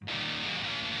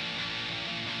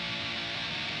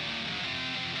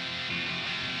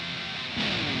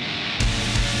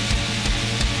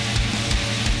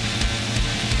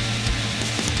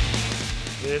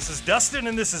This is Dustin,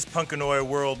 and this is Punkanoia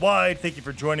Worldwide. Thank you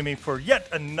for joining me for yet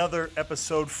another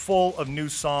episode full of new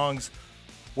songs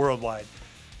worldwide.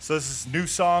 So this is New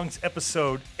Songs,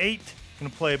 episode 8.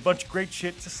 Going to play a bunch of great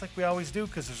shit, just like we always do,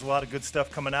 because there's a lot of good stuff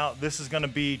coming out. This is going to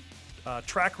be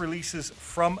track releases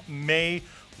from May,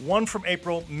 one from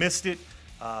April, missed it.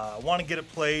 I want to get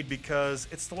it played because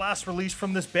it's the last release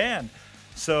from this band.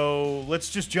 So let's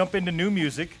just jump into new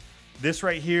music. This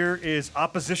right here is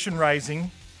Opposition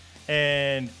Rising.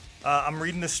 And I'm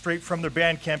reading this straight from their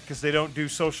Bandcamp because they don't do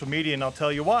social media, and I'll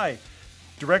tell you why.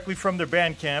 Directly from their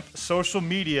Bandcamp, social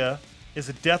media is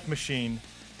a death machine.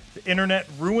 The internet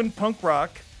ruined punk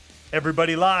rock.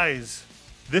 Everybody lies.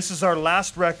 This is our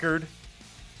last record.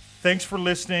 Thanks for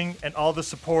listening and all the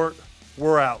support.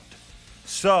 We're out.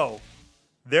 So,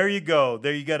 there you go.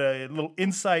 There you got a little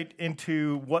insight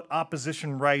into what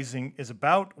Opposition Rising is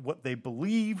about, what they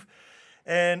believe.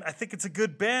 And I think it's a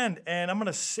good band. And I'm going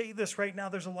to say this right now.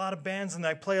 There's a lot of bands, and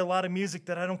I play a lot of music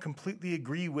that I don't completely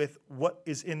agree with what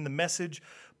is in the message,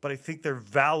 but I think they're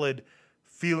valid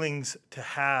feelings to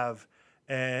have.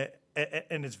 And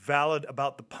it's valid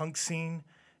about the punk scene.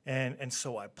 And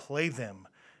so I play them,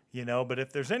 you know. But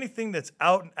if there's anything that's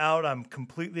out and out I'm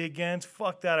completely against,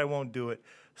 fuck that, I won't do it.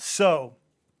 So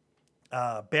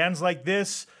bands like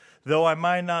this, though I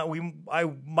might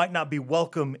not be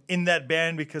welcome in that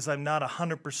band because I'm not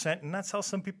 100%, and that's how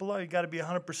some people are. You got to be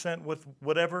 100% with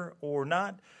whatever or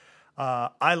not.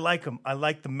 I like them. I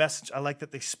like the message. I like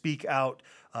that they speak out.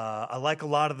 I like a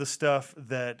lot of the stuff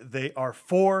that they are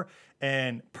for,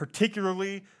 and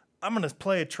particularly, I'm going to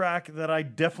play a track that I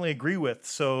definitely agree with.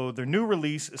 So their new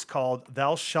release is called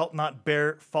Thou Shalt Not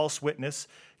Bear False Witness.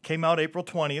 Came out April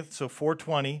 20th, so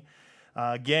 4/20.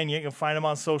 Again, you can find them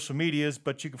on social medias,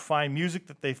 but you can find music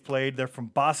that they've played. They're from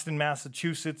Boston,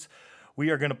 Massachusetts. We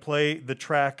are going to play the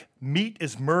track Meat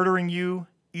is Murdering You,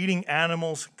 Eating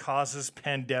Animals Causes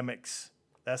Pandemics.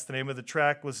 That's the name of the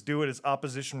track. Let's do it. It's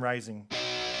Opposition Rising.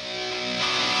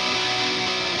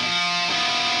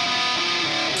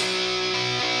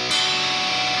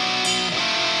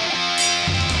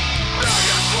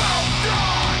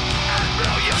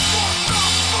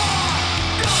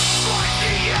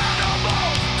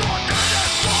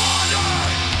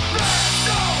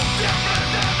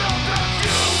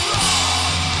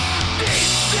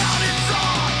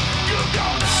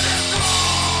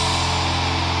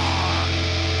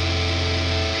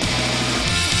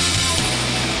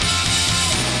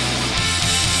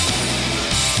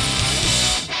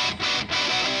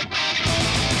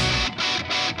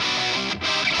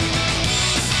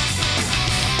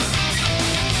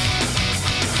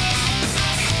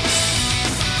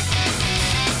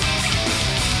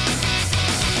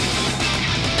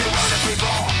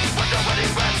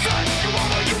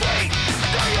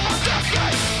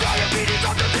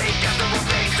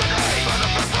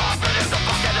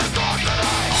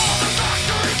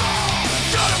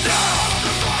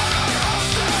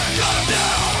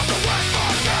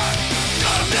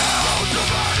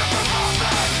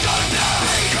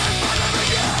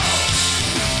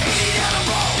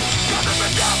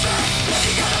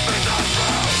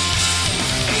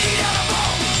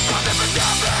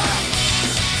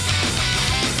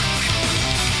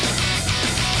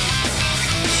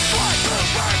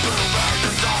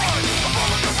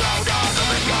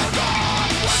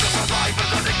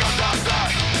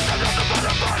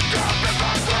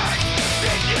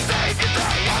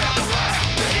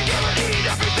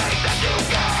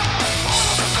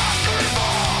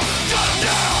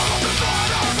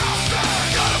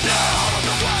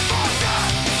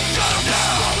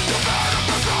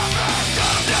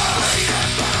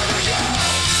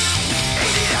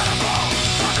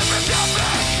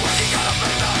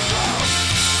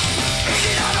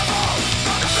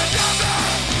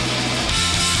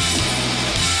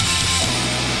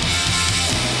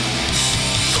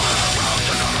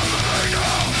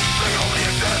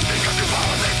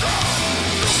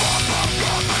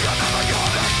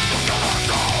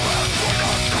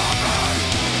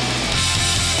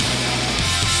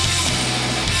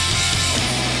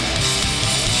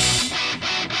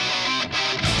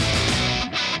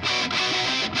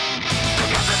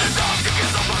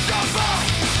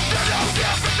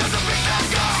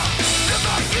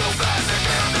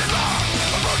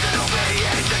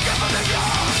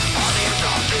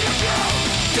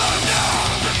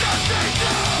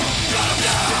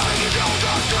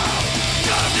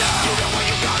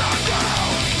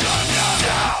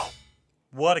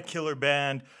 What a killer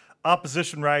band.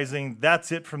 Opposition Rising,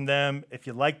 that's it from them. If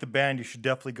you like the band, you should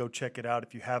definitely go check it out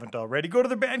if you haven't already. Go to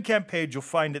their Bandcamp page, you'll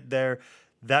find it there.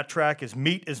 That track is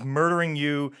Meat is Murdering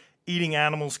You, Eating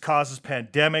Animals Causes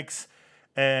Pandemics.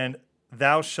 And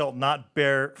Thou Shalt Not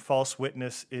Bear False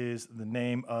Witness is the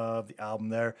name of the album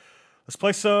there. Let's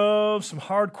play some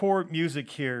hardcore music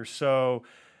here. So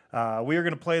we are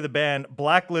going to play the band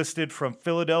Blacklisted from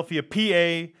Philadelphia,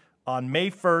 PA on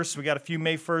May 1st. We got a few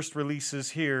May 1st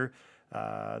releases here.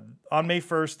 On May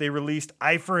 1st, they released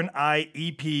Eye for an Eye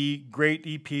EP. Great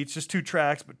EP. It's just 2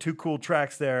 tracks, but 2 cool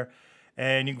tracks there.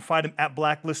 And you can find them at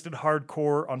Blacklisted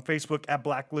Hardcore on Facebook, at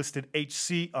Blacklisted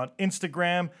HC on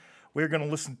Instagram. We're going to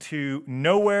listen to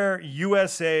Nowhere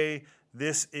USA.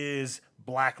 This is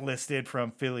Blacklisted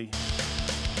from Philly.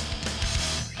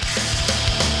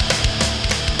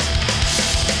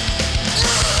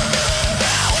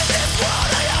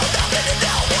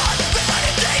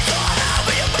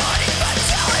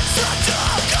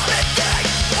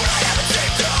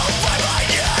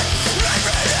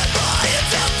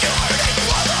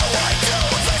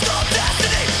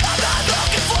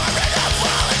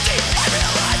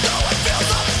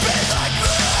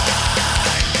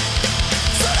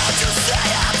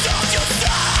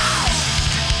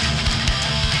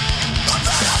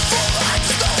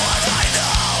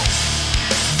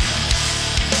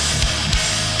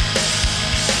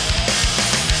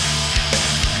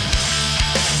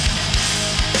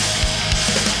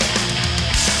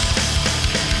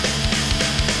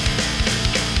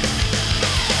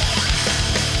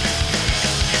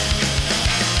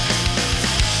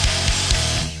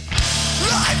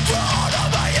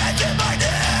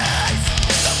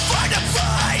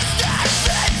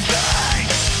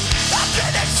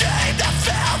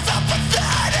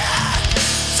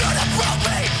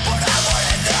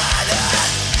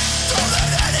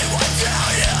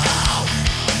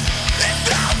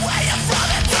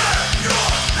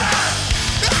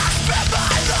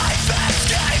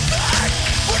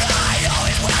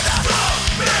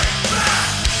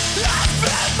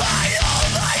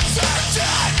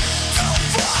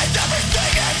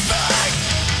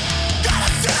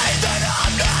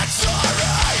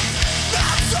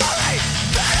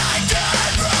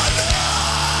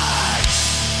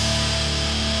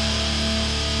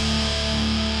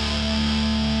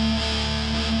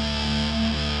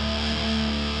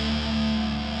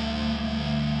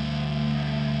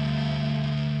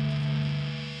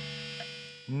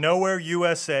 Nowhere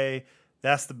USA.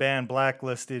 That's the band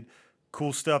Blacklisted.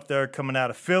 Cool stuff there coming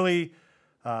out of Philly.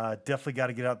 Definitely got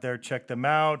to get out there, check them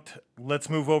out. Let's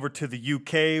move over to the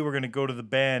UK. We're going to go to the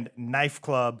band Knife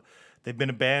Club. They've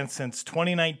been a band since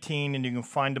 2019, and you can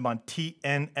find them on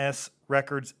TNS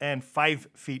Records and 5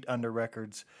 Feet Under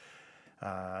Records.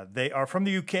 They are from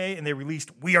the UK, and they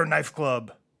released We Are Knife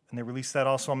Club. And they released that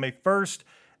also on May 1st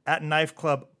at Knife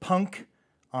Club Punk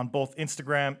on both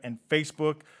Instagram and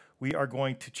Facebook. We are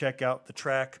going to check out the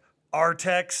track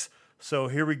Artex. So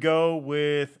here we go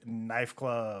with Knife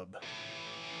Club.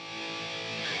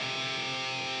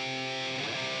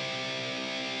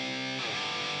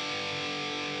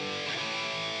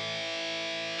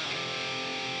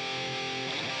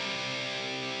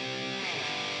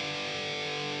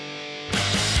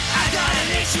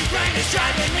 Your brain is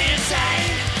driving me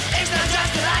insane. It's not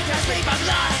just that I can't sleep, I'm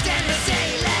lost in the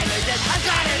ceiling. I've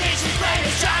got an itchy brain,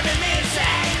 it's driving me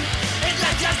insane. It's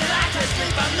not just that I can't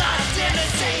sleep, I'm lost in the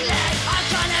ceiling. I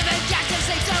can't ever get to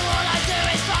sleep, so all I do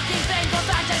is fucking think or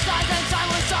fantasize, and time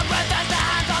will stop, reverse the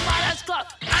hands on my last clock.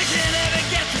 I can't ever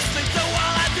get to sleep, so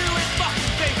all I do is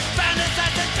fucking think,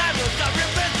 fantasize, and time will stop,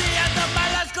 reverse the hands on my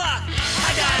last clock.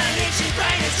 I got an itchy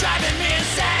brain, it's driving me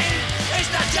insane. It's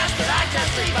not just that I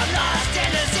can't sleep, I'm lost in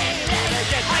the ceiling.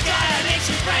 I got an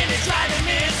itchy brain, it's driving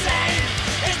me insane.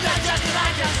 It's not just that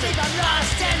I can't sleep, I'm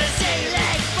lost in the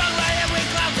ceiling. Run right in with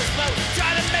clouds of smoke,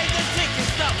 try to make the ticket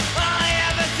stop. All I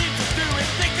ever seem to do is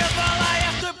think of all I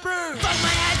have to prove. Fuck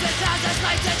my head with clouds of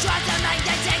smoke to try to make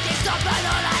the ticket stop. But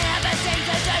all I ever seem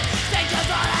to do is think of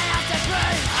all I have to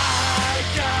prove. I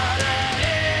got an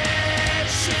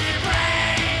itchy brain,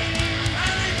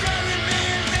 and it's driving me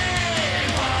insane.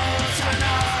 It won't turn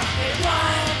off, it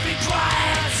won't be quiet.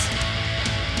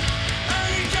 And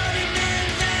it's driving me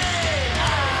insane.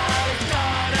 I've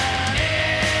got an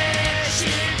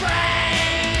itchy brain,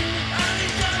 and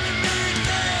it's driving me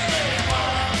insane. It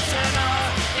won't turn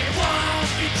off, it won't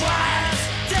be quiet.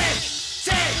 Tick,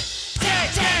 tick, tick,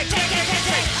 tick, tick, tick, tick,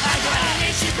 tick. I got an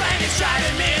itchy brain, it's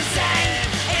driving me insane.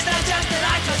 It's not just that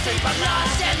I can't sleep, I'm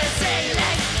lost in the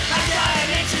ceiling. I got an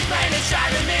itchy brain, it's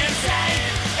driving me insane.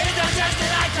 It's not just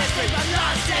that I can't sleep, I'm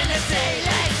lost in the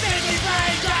ceiling. Busy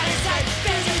brain, got insane.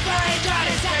 Busy brain, got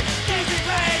insane. Busy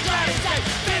brain, got insane.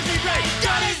 Busy brain,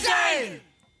 got insane.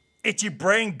 Itchy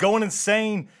Brain going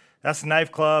insane. That's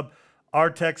Knife Club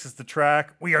Artex is the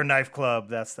track. We Are Knife Club.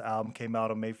 That's the album. Came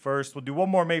out on May 1st. We'll do one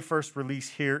more May 1st release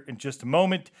here in just a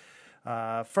moment.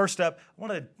 First up, I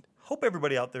want to hope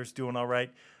everybody out there is doing all right.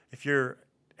 If you're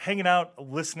hanging out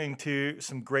listening to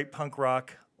some great punk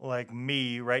rock like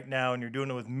me right now and you're doing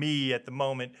it with me at the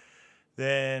moment,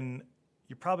 then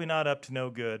you're probably not up to no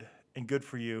good, and good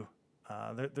for you.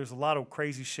 There's a lot of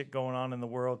crazy shit going on in the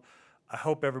world. I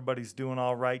hope everybody's doing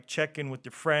all right. Check in with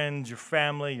your friends, your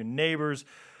family, your neighbors.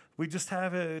 We just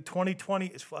have 2020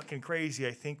 is fucking crazy.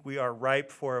 I think we are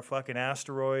ripe for a fucking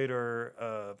asteroid or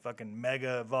a fucking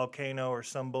mega volcano or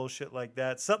some bullshit like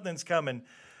that. Something's coming,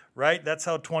 right? That's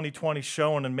how 2020's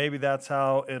showing, and maybe that's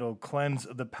how it'll cleanse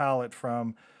the palate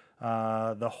from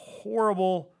the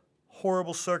horrible,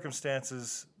 horrible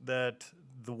circumstances that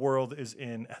the world is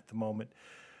in at the moment.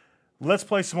 Let's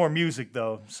play some more music,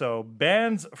 though. So,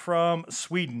 bands from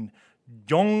Sweden,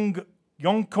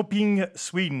 Jönköping,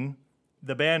 Sweden.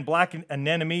 The band Black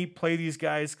Anemone, play these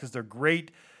guys because they're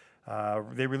great.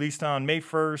 They released on May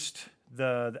 1st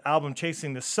the album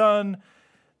Chasing the Sun.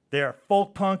 They are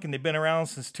folk punk, and they've been around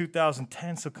since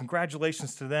 2010, so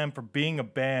congratulations to them for being a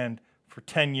band for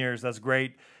 10 years. That's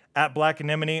great. At Black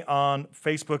Anemone on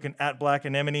Facebook and at Black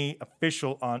Anemone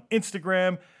Official on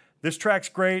Instagram. This track's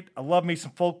great. I love me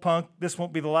some folk punk. This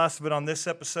won't be the last of it on this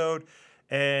episode.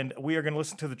 And we are going to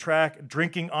listen to the track,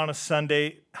 Drinking on a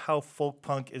Sunday. How folk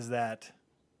punk is that?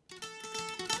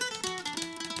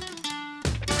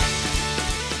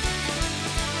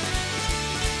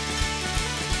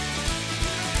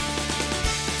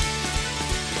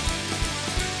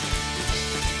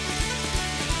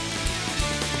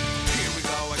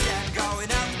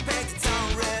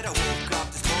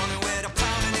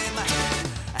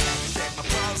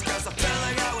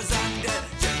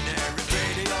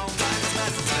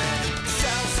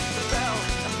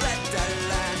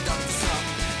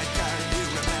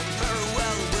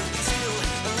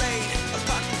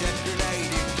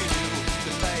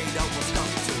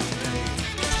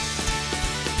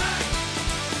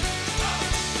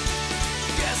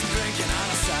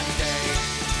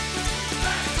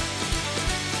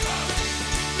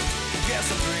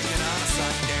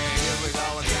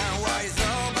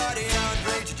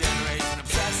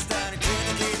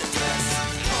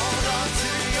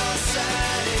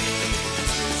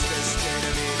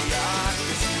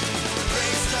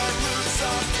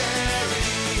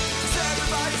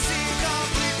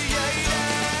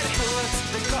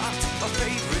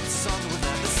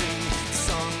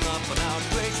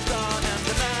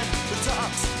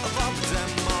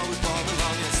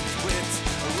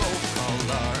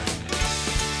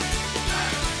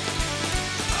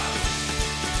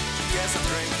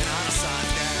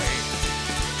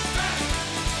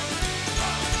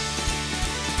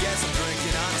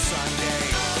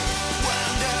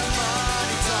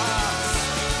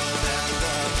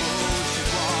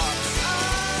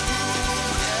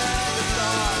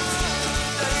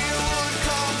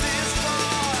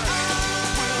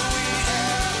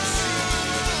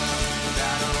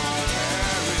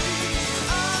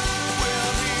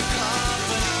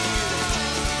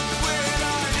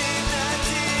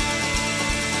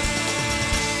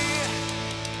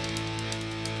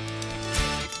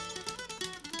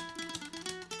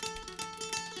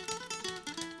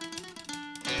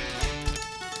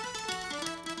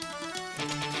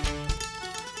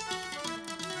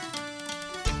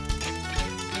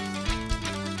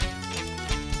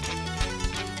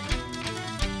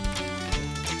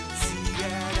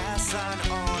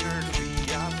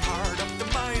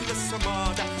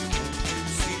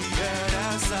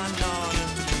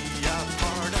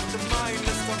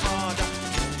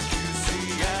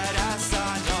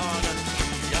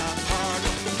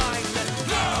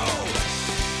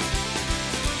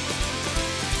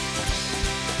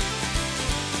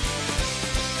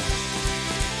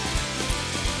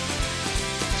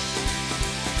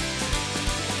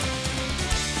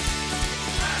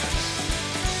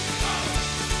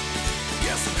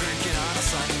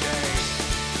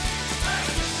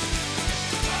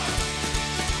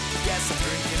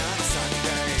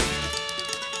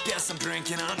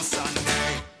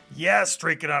 Yes,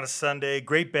 Drinking on a Sunday.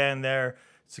 Great band there.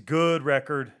 It's a good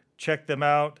record. Check them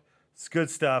out. It's good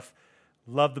stuff.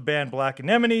 Love the band Black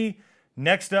Anemone.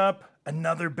 Next up,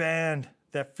 another band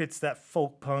that fits that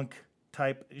folk punk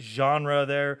type genre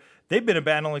there. They've been a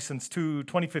band only since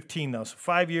 2015, though, so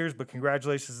 5 years, but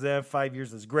congratulations to them. 5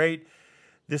 years is great.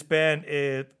 This band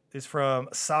is from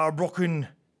Saarbrücken,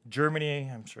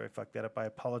 Germany. I'm sure I fucked that up. I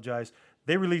apologize.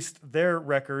 They released their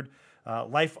record,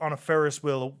 Life on a Ferris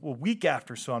Wheel, a week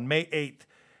after, so on May 8th.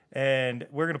 And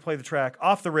we're going to play the track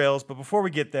Off the Rails. But before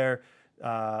we get there,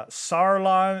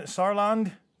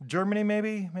 Saarland, Germany,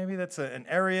 maybe that's an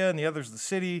area, and the other's the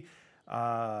city.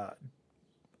 I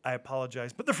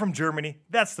apologize, but they're from Germany.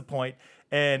 That's the point.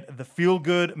 And the Feel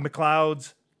Good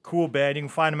McLeods, cool band. You can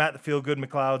find them at the Feel Good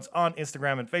McLeods on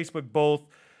Instagram and Facebook, both.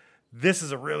 This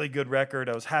is a really good record.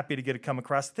 I was happy to get it come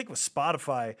across. I think it was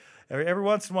Spotify. Every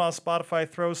once in a while, Spotify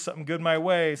throws something good my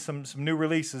way, some new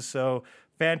releases. So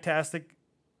fantastic.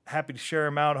 Happy to share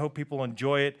them out. I hope people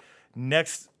enjoy it.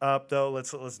 Next up, though,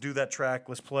 let's do that track.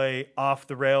 Let's play Off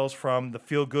the Rails from the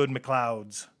Feel Good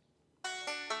McLeods.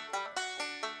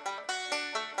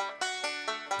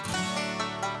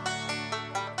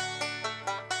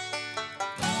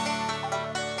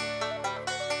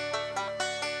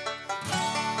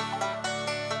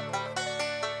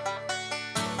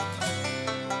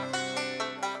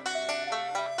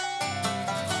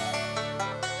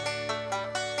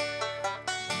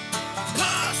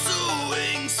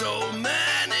 Pursuing so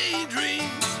many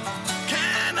dreams,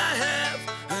 can I have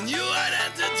a new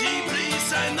identity,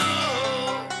 please? I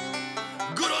know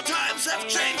good old times have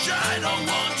changed, I don't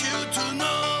want you to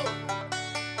know.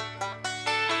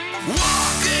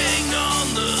 Walking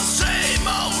on the same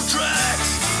old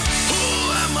tracks,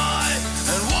 who am I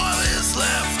and what is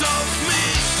left of me?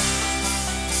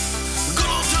 Good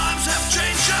old times have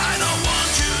changed, I don't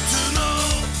want you to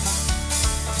know.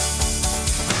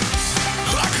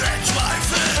 I clench my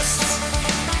fists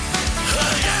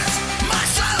against my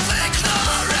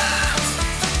self-ignorance,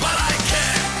 but I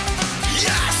can,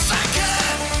 yes I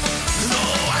can, no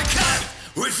I can't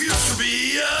refuse to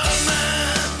be a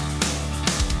man.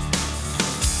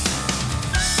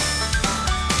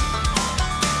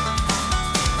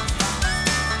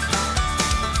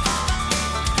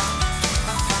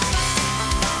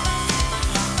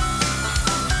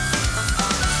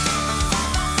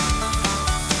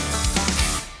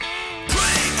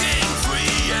 Breaking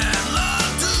free and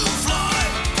learn to fly,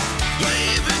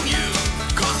 leaving you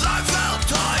cause I felt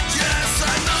tight, yes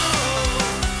I know.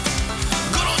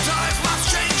 Good old times must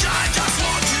change, I just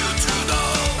want you to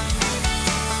know.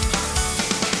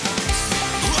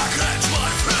 I clench my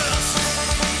fist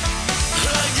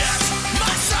against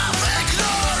my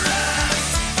self-ignorance,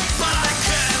 but I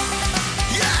can,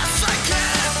 yes I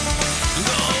can,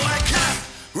 no I can't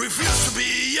refuse to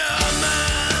be a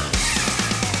man.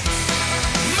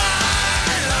 My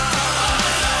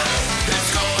life is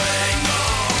going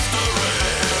off the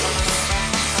rails.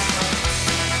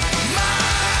 My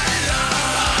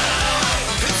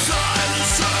life, it's time to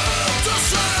set the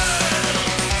sail.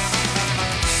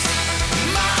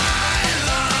 My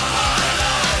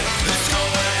life is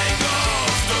going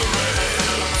off the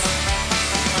rails.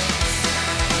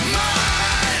 My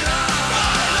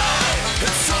life,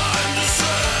 it's time to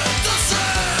set the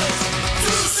sail.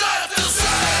 To set the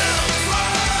sail.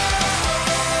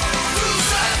 To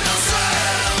set the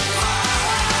sail.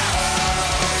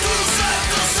 To set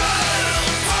the sail.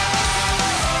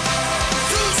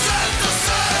 To set the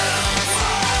sail.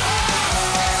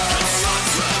 It's time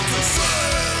to set the sail.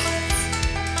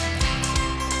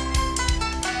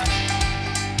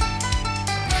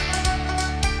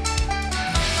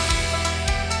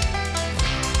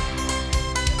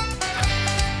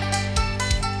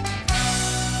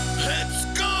 It's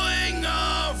going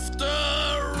off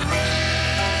the rails.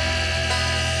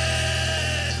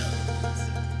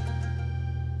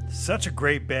 Such a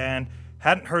great band.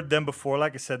 Hadn't heard them before.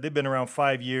 Like I said, they've been around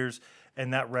 5 years,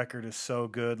 and that record is so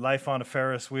good. Life on a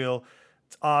Ferris Wheel.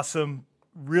 It's awesome.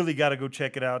 Really got to go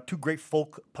check it out. Two great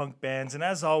folk punk bands. And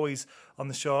as always on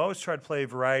the show, I always try to play a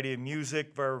variety of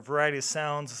music, variety of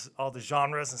sounds, all the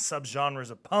genres and subgenres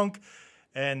of punk.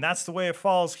 And that's the way it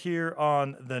falls here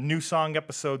on the new song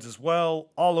episodes as well.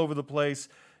 All over the place.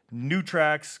 New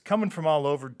tracks coming from all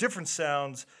over, different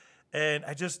sounds. And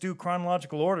I just do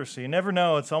chronological order, so you never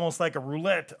know. It's almost like a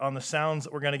roulette on the sounds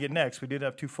that we're going to get next. We did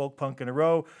have two folk punk in a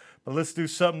row, but let's do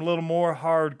something a little more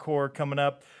hardcore coming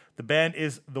up. The band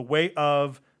is The Way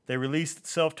Of. They released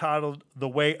self-titled The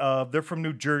Way Of. They're from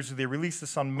New Jersey. They released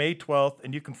this on May 12th,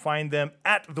 and you can find them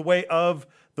at The Way Of,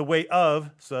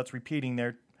 so that's repeating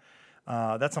there.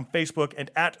 That's on Facebook,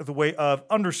 and at The Way Of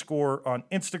 _ on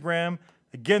Instagram.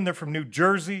 Again, they're from New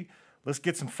Jersey. Let's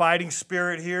get some fighting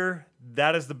spirit here.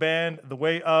 That is the band, The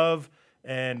Way Of,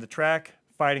 and the track,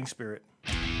 Fighting Spirit.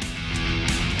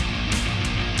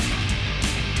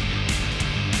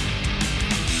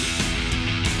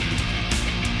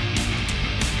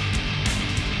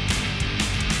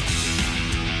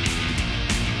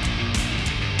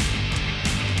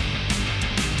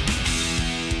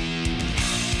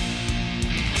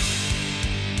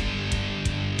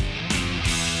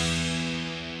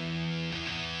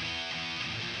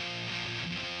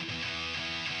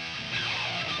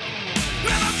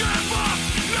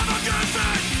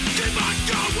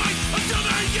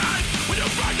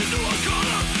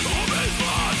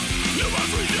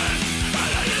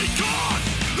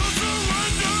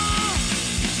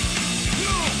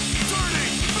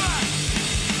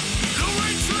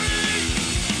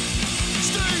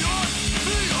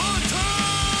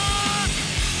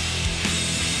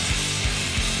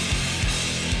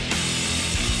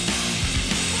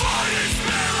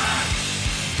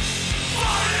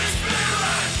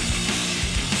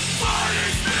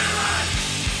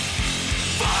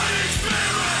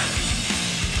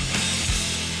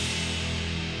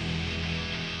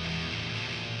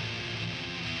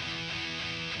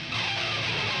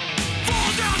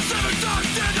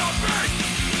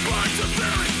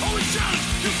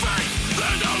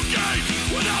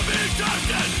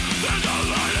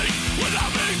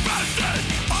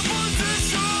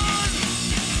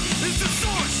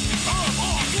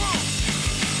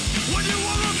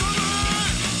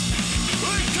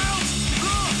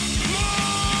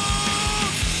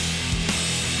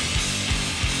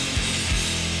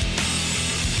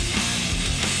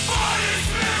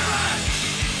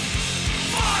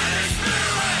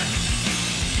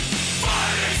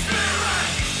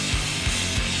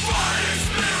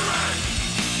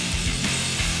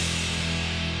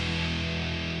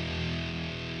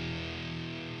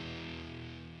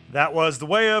 That was The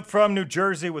Way Up from New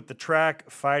Jersey with the track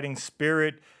Fighting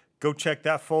Spirit. Go check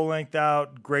that full length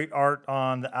out. Great art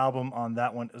on the album on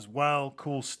that one as well.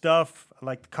 Cool stuff. I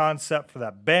like the concept for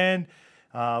that band.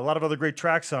 A lot of other great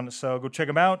tracks on it, so go check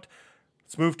them out.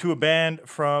 Let's move to a band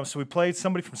so we played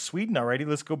somebody from Sweden already.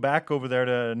 Let's go back over there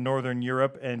to Northern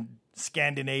Europe and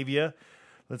Scandinavia.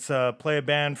 Let's play a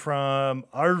band from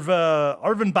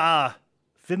Arvenba,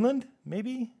 Finland,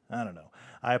 maybe? I don't know.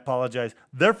 I apologize.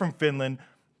 They're from Finland.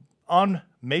 On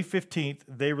May 15th,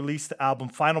 they released the album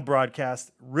Final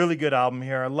Broadcast. Really good album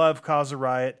here. I love Cause a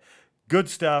Riot. Good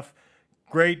stuff.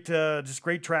 Great, just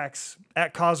great tracks.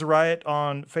 At Cause a Riot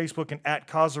on Facebook and at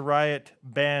Cause a Riot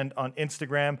Band on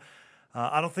Instagram.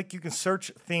 I don't think you can search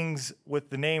things with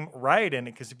the name Riot in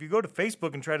it, because if you go to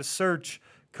Facebook and try to search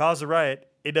Cause a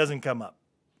Riot, it doesn't come up.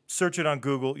 Search it on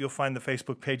Google. You'll find the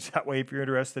Facebook page that way if you're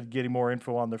interested in getting more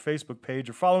info on their Facebook page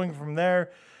or following from there.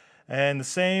 And the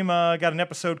same, got an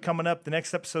episode coming up. The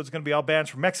next episode is going to be all bands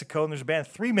from Mexico, and there's a band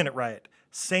 3 Minute Riot.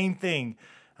 Same thing.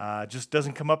 Just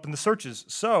doesn't come up in the searches.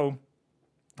 So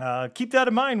keep that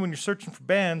in mind when you're searching for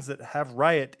bands that have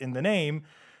Riot in the name.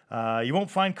 You won't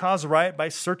find Cause a Riot by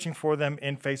searching for them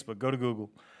in Facebook. Go to Google.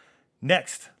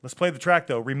 Next, let's play the track,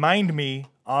 though. Remind Me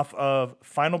off of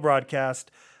Final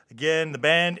Broadcast. Again, the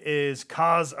band is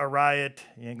Cause a Riot.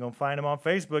 You ain't going to find them on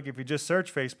Facebook. If you just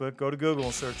search Facebook, go to Google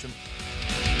and search them.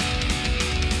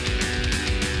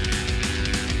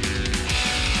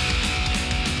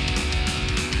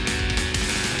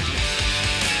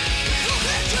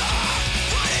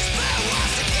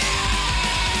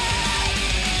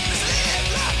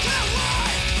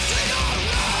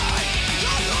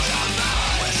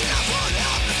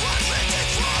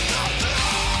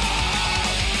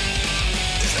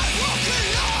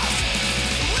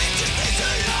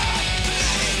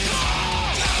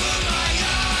 Cover my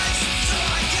eyes.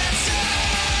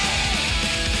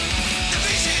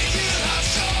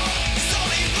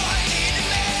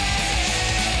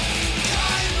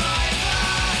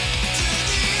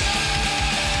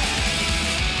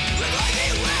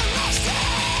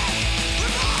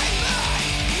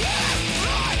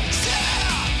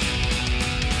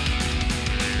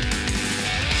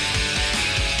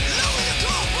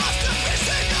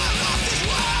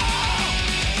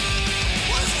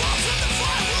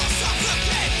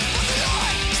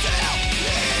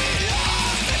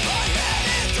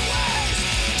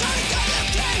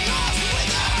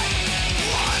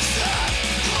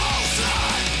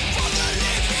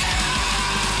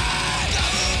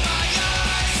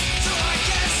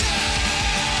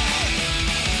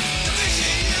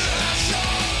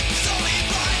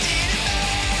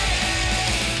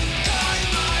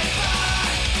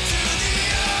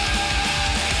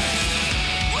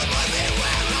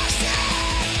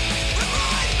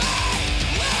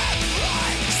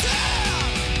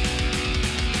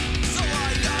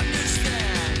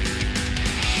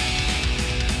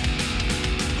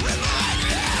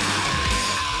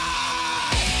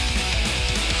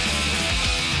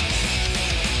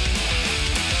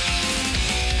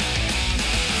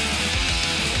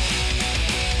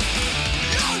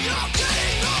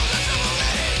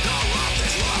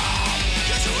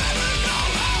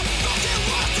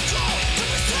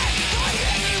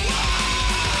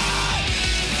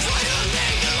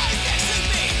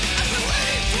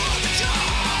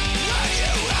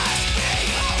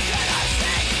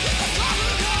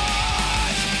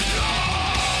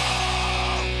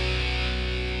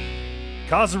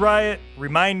 Cause a Riot,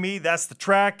 Remind Me, that's the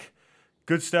track.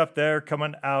 Good stuff there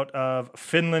coming out of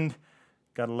Finland.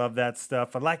 Gotta love that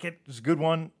stuff. I like it. It's a good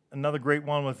one. Another great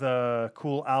one with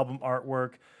cool album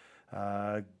artwork.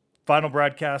 Final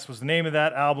Broadcast was the name of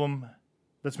that album.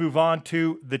 Let's move on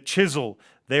to The Chisel.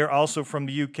 They are also from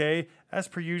the UK. As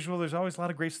per usual, there's always a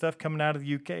lot of great stuff coming out of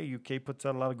the UK. UK puts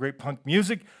out a lot of great punk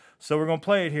music, so we're going to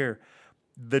play it here.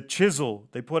 The Chisel.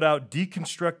 They put out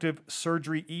Deconstructive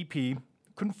Surgery EP.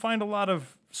 Couldn't find a lot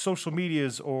of social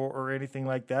medias or anything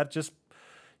like that. Just,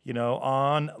 you know,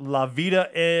 on La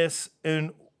Vida es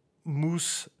en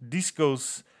Mus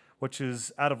Discos, which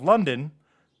is out of London,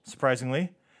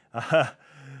 surprisingly.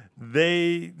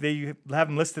 They have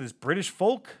them listed as British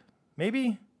folk,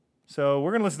 maybe? So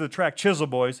we're going to listen to the track Chisel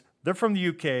Boys. They're from the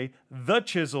UK. The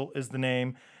Chisel is the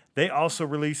name. They also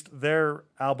released their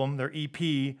album, their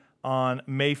EP, on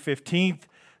May 15th.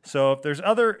 So if there's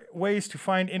other ways to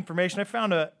find information, I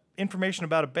found information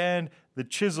about a band, The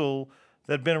Chisel,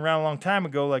 that had been around a long time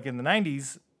ago, like in the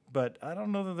 90s, but I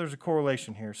don't know that there's a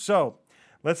correlation here. So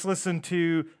let's listen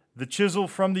to The Chisel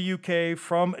from the UK,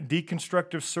 from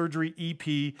Deconstructive Surgery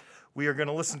EP. We are going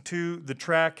to listen to the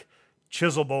track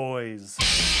Chisel Boys.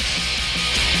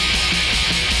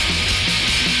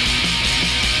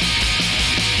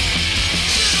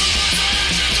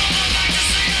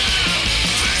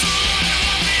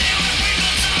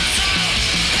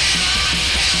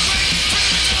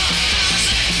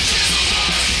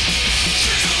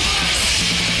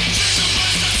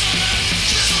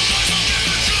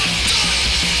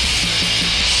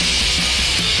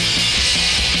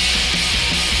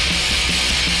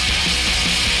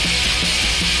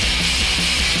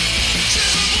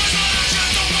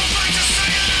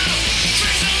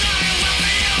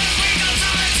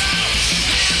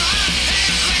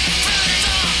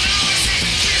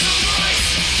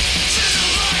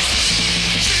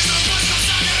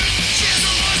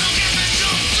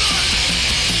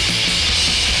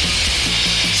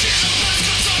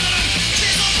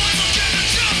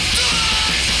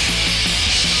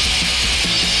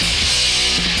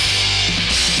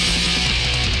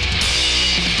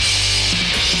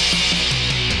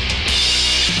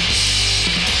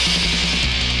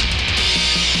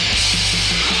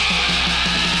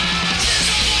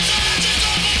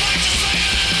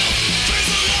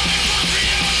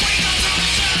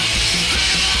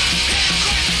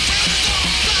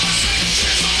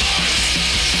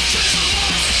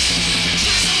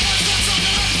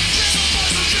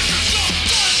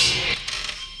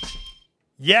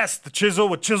 Yes, The Chisel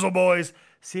with Chisel Boys.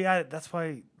 See, that's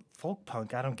why folk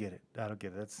punk, I don't get it.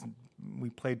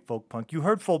 We played folk punk. You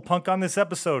heard folk punk on this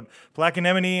episode. Black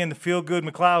Anemone and the Feel Good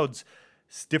McLeods.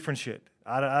 It's different shit.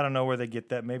 I don't know where they get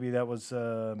that. Maybe that was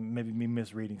maybe me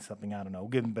misreading something. I don't know. We'll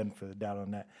give them benefit of the doubt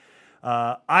on that.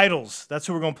 Idols. That's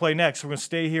who we're going to play next. We're going to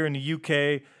stay here in the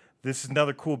UK. This is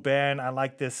another cool band. I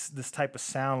like this type of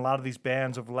sound. A lot of these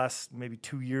bands over the last maybe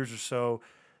 2 years or so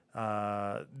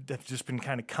have just been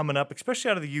kind of coming up, especially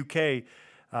out of the UK.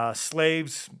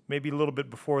 Slaves, maybe a little bit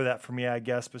before that for me, I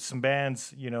guess, but some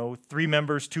bands, 3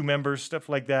 members, 2 members, stuff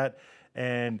like that,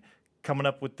 and coming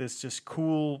up with this just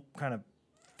cool kind of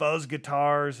fuzz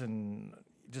guitars and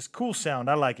just cool sound.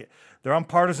 I like it. They're on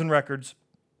Partisan Records,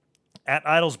 at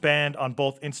Idols Band on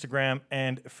both Instagram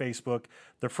and Facebook.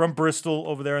 They're from Bristol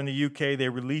over there in the UK. They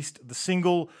released the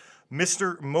single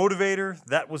Mr. Motivator.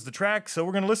 That was the track, so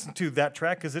we're going to listen to that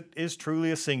track because it is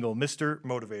truly a single, Mr.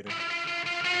 Motivator.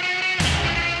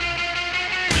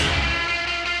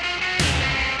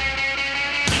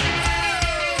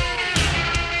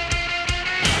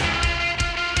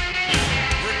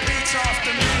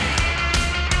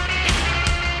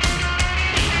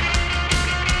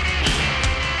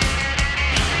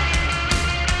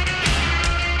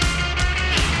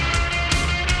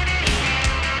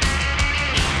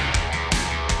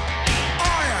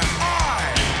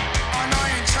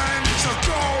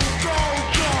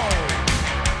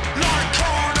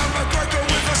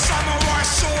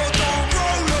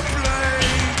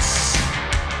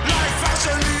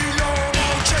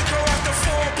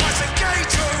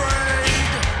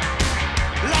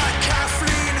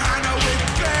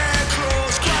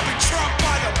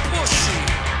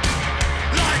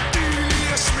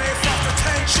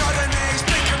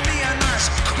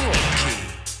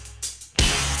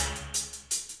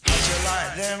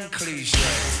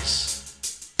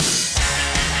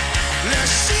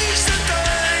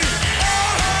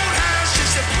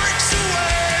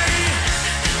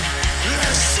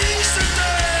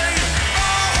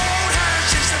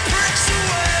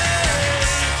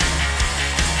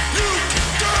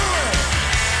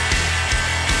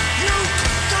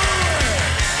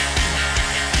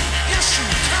 Yes, you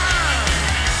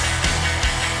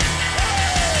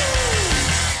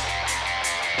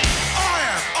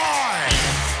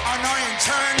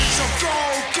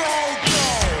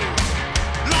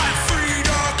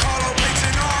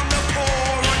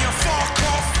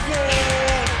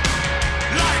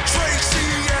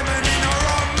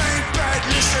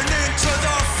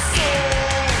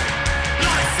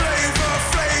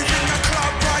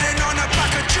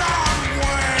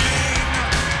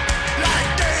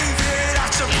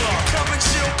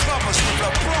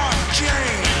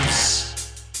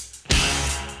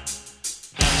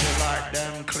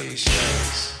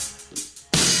cliches.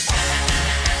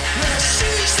 Let's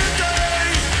seize the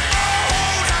day.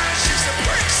 Hold hands, chase the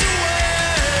bricks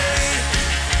away.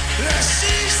 Let's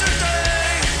seize the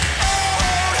day.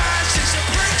 Hold hands, chase the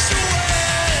bricks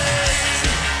away.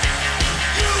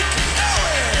 You can do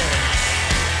it.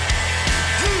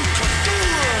 You can do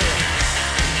it.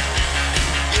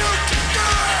 You can do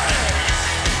it.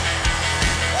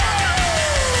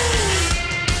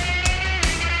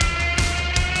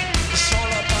 It's all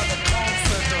about the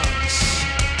confidence.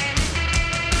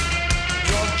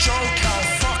 Your joke how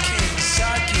fucking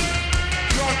saggy.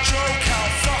 Your joke how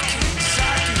fucking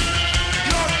saggy.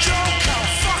 Your joke how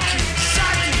fucking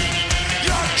saggy.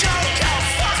 Your joke how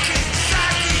fucking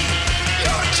saggy.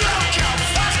 Your joke how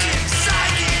fucking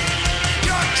saggy.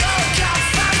 Your joke how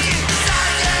fucking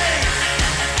saggy.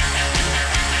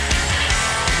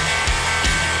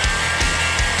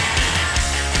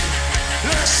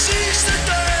 Let's seize the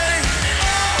day.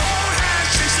 Hold hands,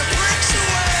 chase the bricks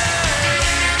away.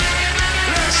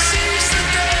 Let's seize the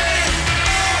day.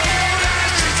 Hold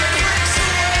hands, chase the bricks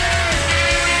away.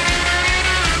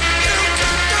 You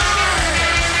can do it.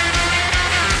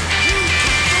 You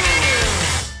can do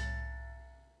it.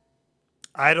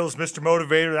 Idles, Mr.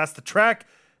 Motivator, that's the track.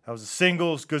 That was a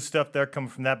single. It's good stuff there coming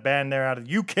from that band there out of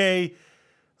the UK.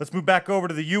 Let's move back over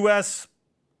to the US.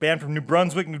 Band from New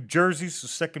Brunswick, New Jersey. So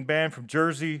second band from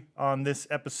Jersey on this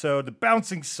episode. The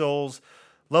Bouncing Souls.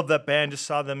 Love that band. Just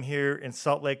saw them here in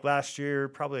Salt Lake last year,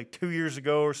 probably like 2 years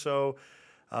ago or so.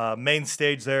 Main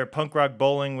stage there, Punk Rock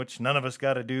Bowling, which none of us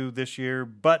got to do this year.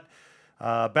 But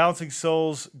Bouncing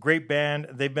Souls, great band.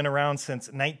 They've been around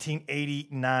since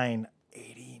 1989.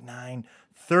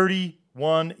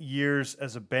 31 years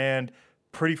as a band.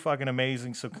 Pretty fucking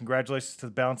amazing. So congratulations to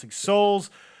the Bouncing Souls.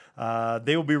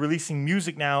 They will be releasing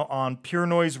music now on Pure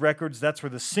Noise Records. That's where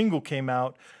the single came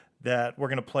out that we're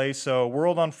going to play. So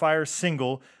World on Fire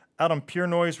single out on Pure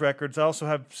Noise Records. I also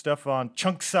have stuff on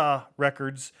Chunksaw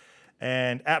Records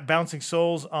and at Bouncing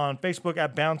Souls on Facebook,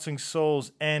 at Bouncing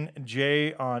Souls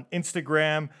NJ on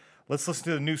Instagram. Let's listen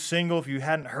to the new single. If you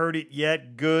hadn't heard it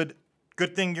yet, good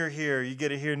thing you're here. You get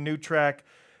to hear a new track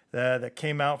that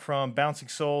came out from Bouncing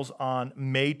Souls on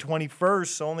May 21st,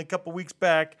 so only a couple weeks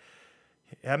back.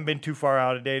 Haven't been too far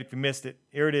out of date if you missed it.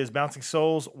 Here it is, Bouncing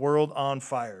Souls, World on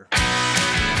Fire.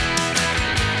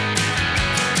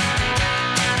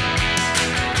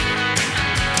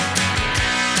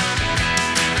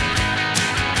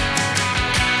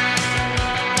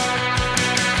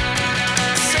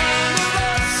 Some of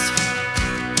us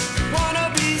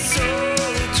wanna be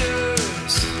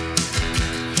soldiers,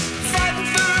 fighting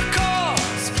for a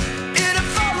cause in a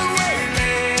faraway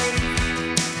land.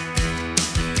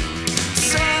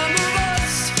 Some of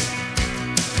us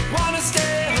wanna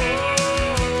stay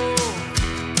home,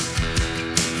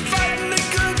 fighting the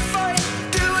good fight,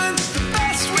 doing the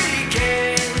best we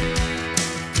can.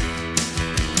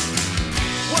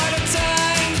 What a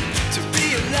time to be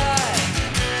alive.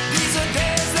 These are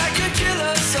days that could kill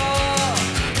us all.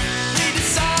 We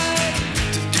decide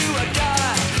to do or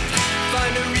die,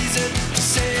 find a reason to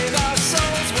save our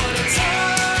souls. What a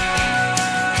time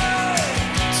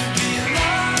to be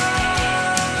alive.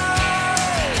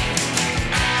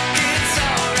 It's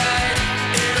alright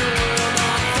in a world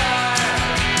on fire.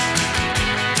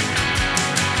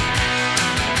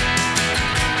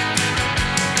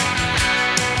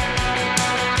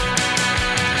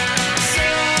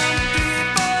 Some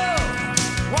people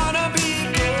wanna be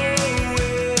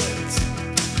poets,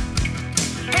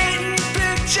 painting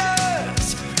pictures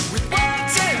with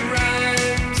words and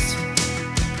rhymes.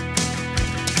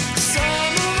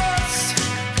 Some of us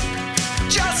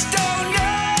just don't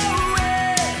know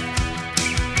it,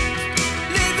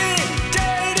 living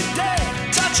day to day,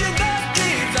 touching the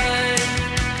divine.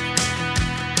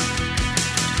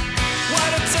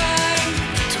 What a time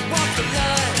to walk the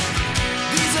line.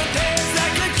 These are days that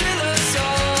could kill us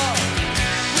all.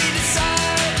 We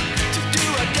decide to do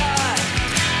or die,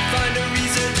 find a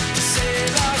reason to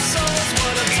save our souls.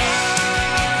 What a time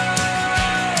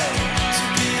to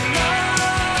be alive.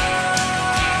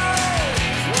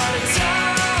 What a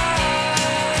time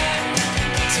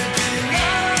to be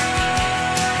alive.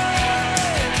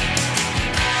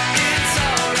 It's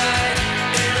alright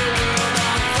in a world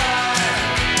on fire.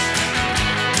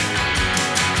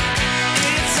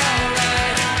 It's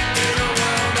alright in a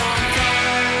world on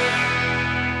fire.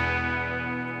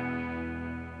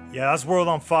 Yeah, that's World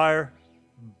on Fire.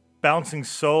 Bouncing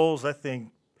Souls. I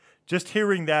think just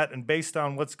hearing that and based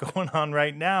on what's going on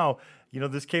right now,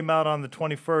 this came out on the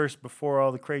 21st before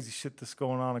all the crazy shit that's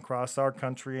going on across our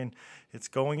country, and it's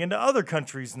going into other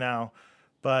countries now.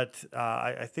 But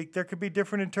I think there could be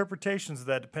different interpretations of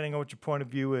that depending on what your point of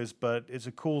view is. But it's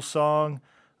a cool song.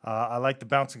 I like the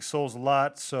Bouncing Souls a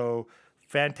lot. So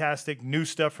fantastic new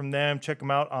stuff from them. Check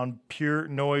them out on Pure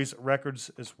Noise Records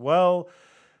as well.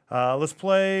 Let's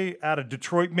play out of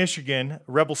Detroit, Michigan.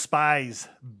 Rebel Spies,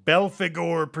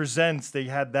 Belphegor Presents. They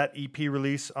had that EP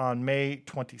release on May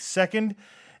 22nd.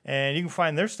 And you can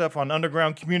find their stuff on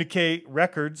Underground Communicate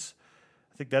Records.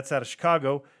 I think that's out of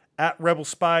Chicago. At Rebel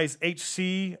Spies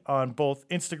HC on both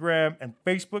Instagram and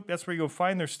Facebook. That's where you'll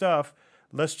find their stuff.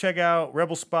 Let's check out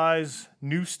Rebel Spies'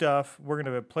 new stuff. We're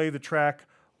going to play the track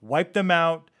Wipe Them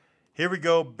Out. Here we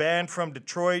go. Band from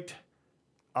Detroit.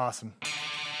 Awesome.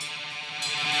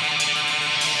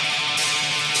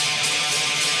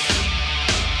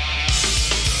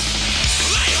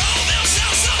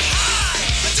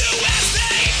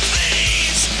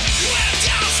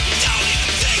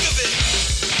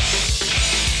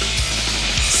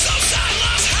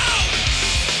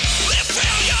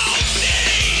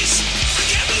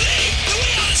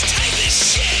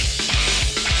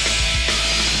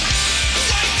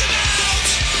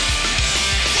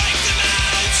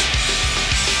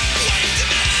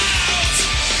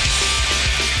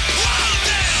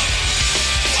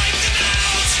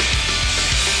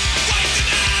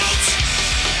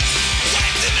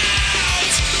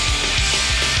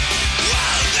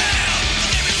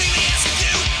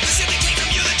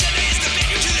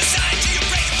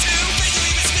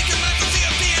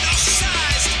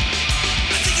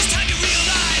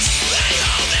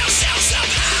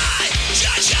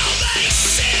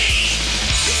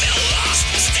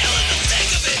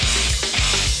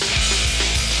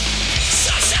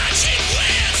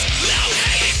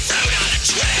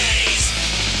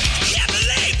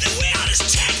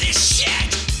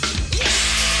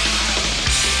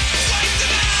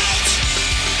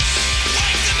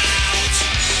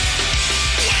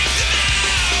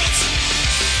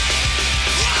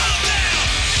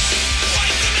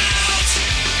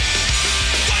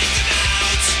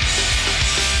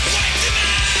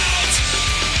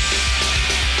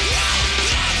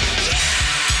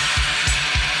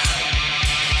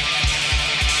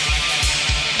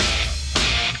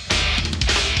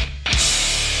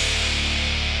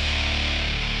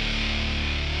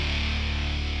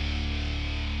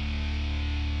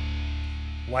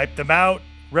 Wipe Them Out.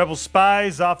 Rebel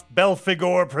Spies off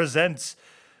Belphegor Presents.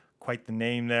 Quite the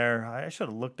name there. I should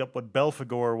have looked up what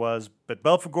Belphegor was, but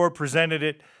Belphegor presented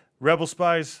it. Rebel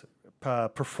Spies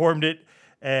performed it,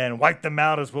 and Wipe Them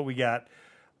Out is what we got.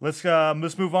 Let's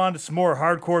move on to some more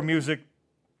hardcore music.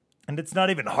 And it's not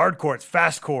even hardcore, it's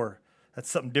fastcore. That's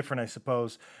something different, I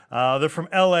suppose. They're from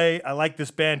LA. I like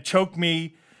this band, Choke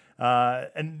Me.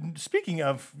 And speaking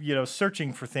of,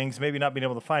 searching for things, maybe not being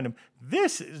able to find them,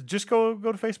 this is just go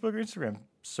to Facebook or Instagram.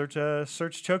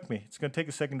 Search Choke Me. It's going to take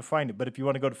a second to find it. But if you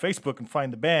want to go to Facebook and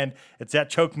find the band, it's at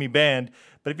Choke Me Band.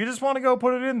 But if you just want to go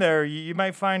put it in there, you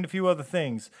might find a few other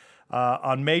things.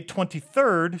 On May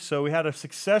 23rd, so we had a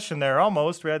succession there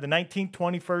almost. We had the 19th,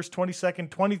 21st, 22nd,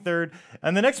 23rd,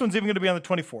 and the next one's even going to be on the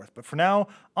 24th. But for now,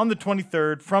 on the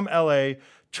 23rd, from LA,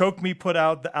 Choke Me put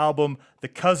out the album The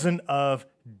Cousin of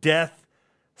Death.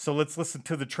 So let's listen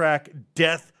to the track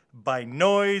Death by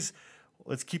Noise.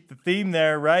 Let's keep the theme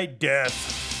there, right?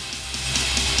 Death.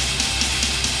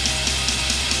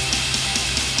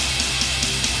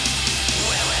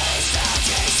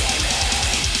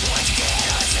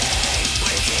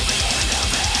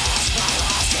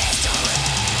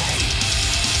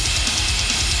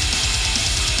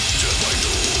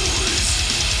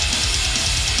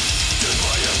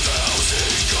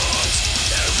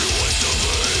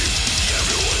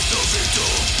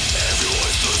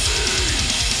 Everyone's the same.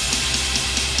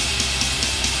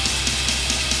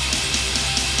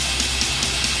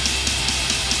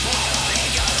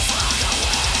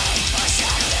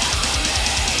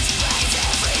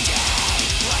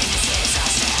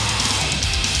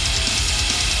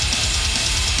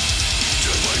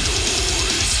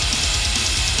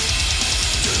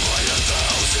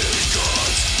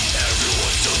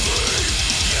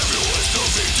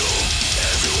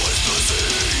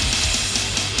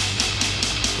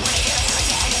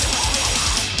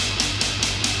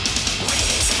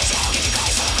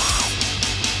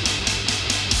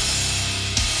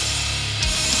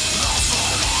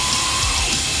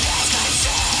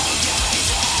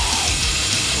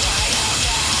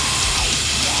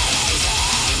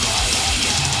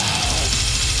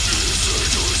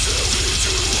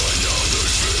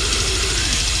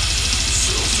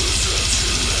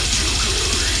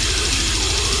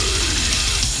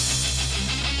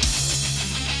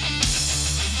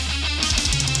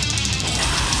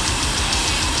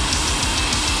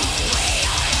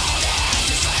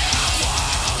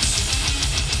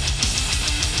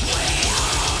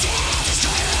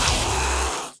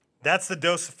 That's the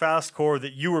dose of fastcore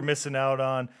that you were missing out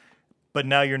on, but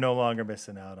now you're no longer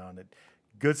missing out on it.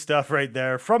 Good stuff right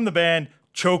there from the band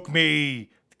Choke Me.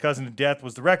 The Cousin of Death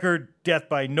was the record. Death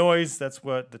by Noise, that's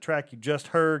what the track you just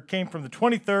heard, came from the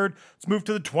 23rd. Let's move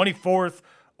to the 24th,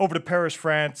 over to Paris,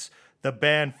 France. The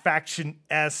band Faction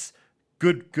S.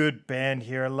 Good band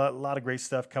here. A lot of great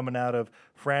stuff coming out of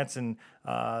France. And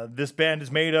this band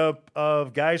is made up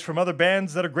of guys from other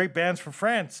bands that are great bands from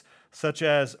France, such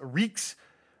as Reeks,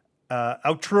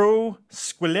 Outro,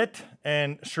 Squelette,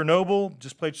 and Chernobyl.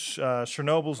 Just played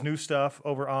Chernobyl's new stuff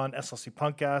over on SLC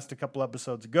Punkcast a couple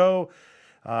episodes ago.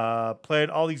 Played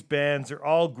all these bands. They're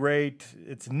all great.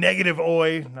 It's Negative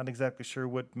Oi. Not exactly sure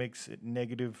what makes it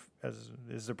negative.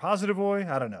 Is there positive Oi?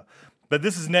 I don't know. But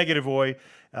this is Negative Oi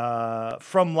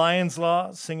from Lion's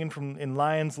Law, singing in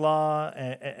Lion's Law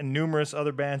and numerous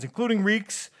other bands, including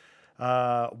Reeks.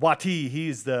 Wati,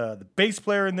 he's the bass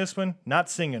player in this one, not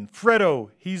singing.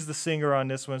 Fredo, he's the singer on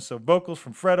this one. So vocals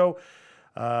from Fredo.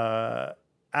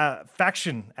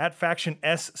 Faction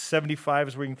S75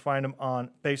 is where you can find him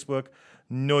on Facebook.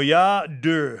 Noya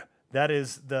 2, that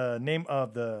is the name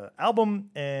of the album.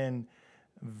 And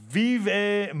Vive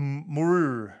et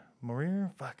Mourir.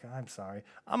 Mourir? Fuck, I'm sorry.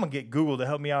 I'm going to get Google to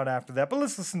help me out after that. But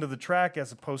let's listen to the track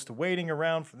as opposed to waiting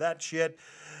around for that shit.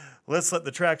 Let's let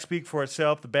the track speak for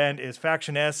itself. The band is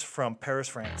Faction S from Paris,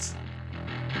 France.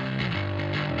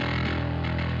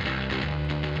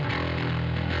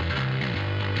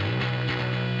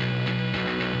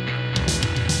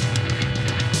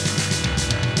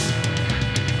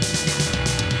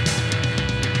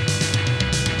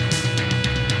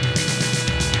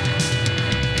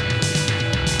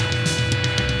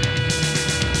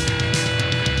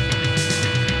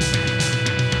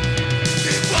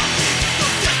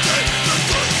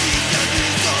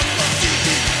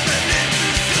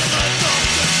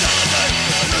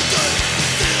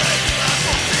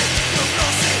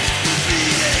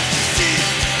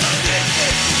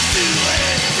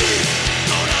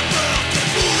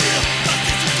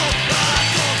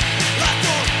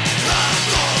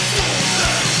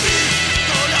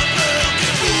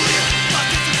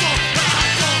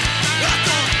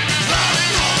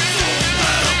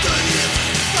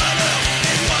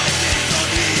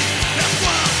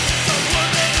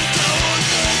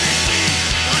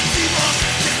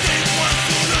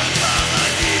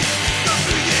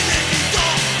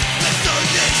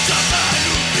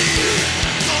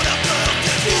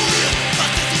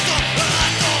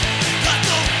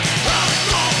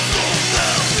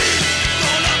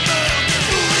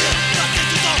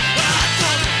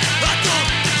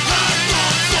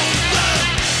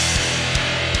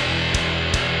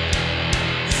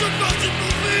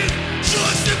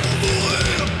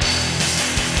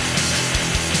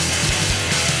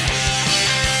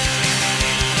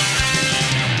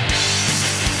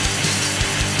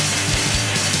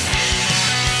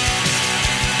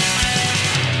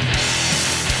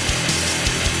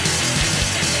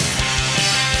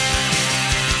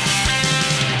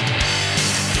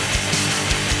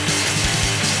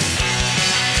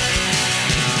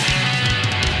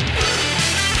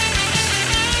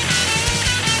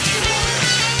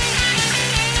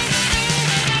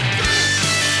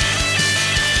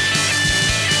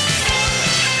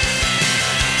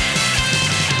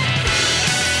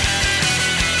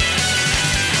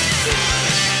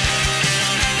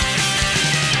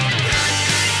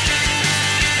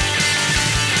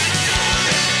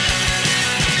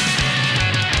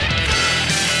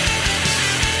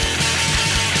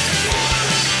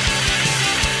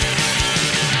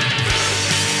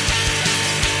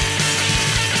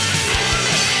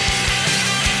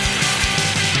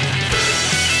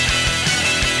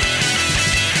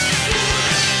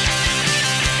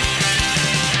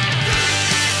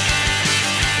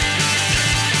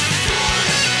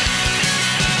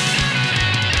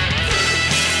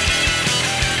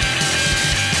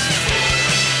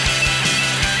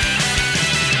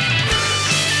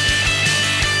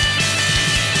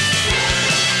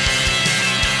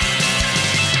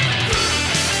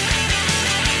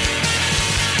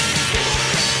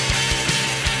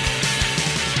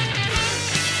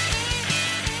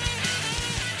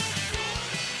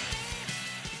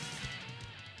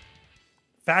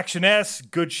 Faction S,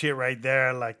 good shit right there.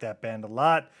 I like that band a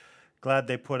lot. Glad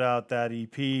they put out that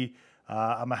EP.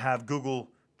 I'm going to have Google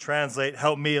Translate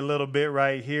help me a little bit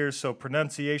right here. So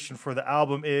pronunciation for the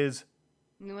album is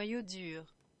Noyau dur.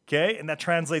 Okay, and that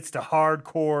translates to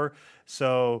hardcore.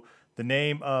 So the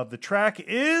name of the track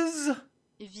is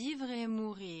Vivre et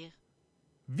mourir.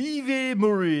 Vive et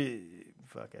Mourir.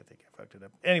 Fuck, I think I fucked it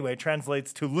up. Anyway, it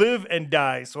translates to live and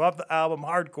die. So off the album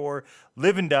Hardcore,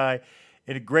 Live and Die.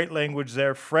 in a great language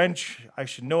there. French, I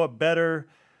should know it better.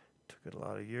 Took it a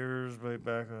lot of years way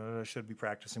back. I should be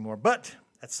practicing more. But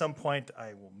at some point,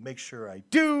 I will make sure I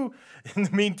do. In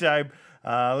the meantime,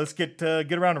 let's get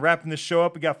around to wrapping this show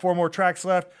up. We got 4 more tracks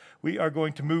left. We are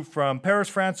going to move from Paris,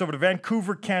 France, over to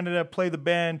Vancouver, Canada, play the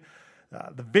band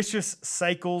The Vicious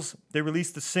Cycles. They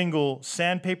released the single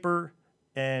Sandpaper,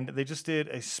 and they just did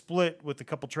a split with a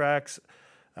couple tracks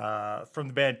from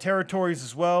the band Territories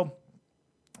as well.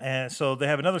 And so they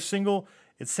have another single.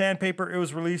 It's Sandpaper. It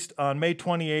was released on May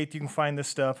 28th. You can find this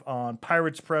stuff on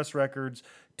Pirates Press Records,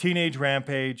 Teenage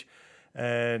Rampage,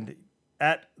 and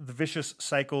at The Vicious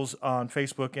Cycles on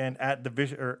Facebook, and at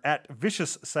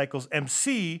Vicious Cycles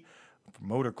MC for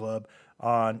Motor Club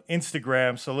on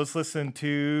Instagram. So let's listen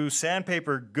to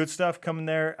Sandpaper. Good stuff coming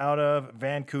there out of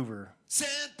Vancouver.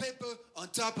 Sandpaper on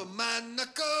top of my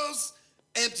knuckles,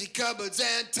 empty cupboards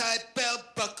and tight belt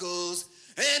buckles.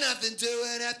 Ain't nothing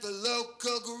doing at the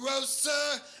local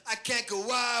grocer. I can't go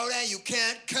out and you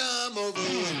can't come over.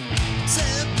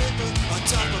 Sandpaper on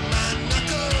top of my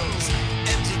knuckles,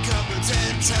 empty cupboards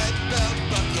and tight belt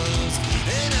buckles.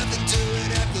 Ain't nothing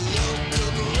doing at the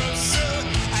local grocer.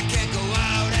 I can't go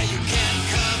out and you can't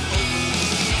come over.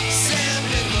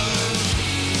 Sandpaper,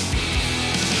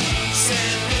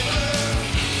 sandpaper,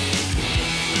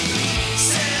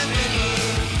 sandpaper.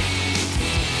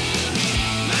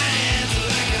 My hands are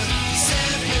like a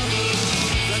sandpaper,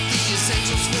 like the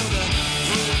essentials for the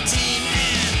protein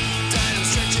and dino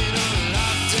stretching on a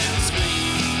lockdown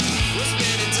screen. We're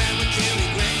spending time with Cary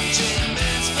Grant and Jim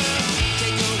Mansfield.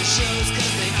 Can't go to shows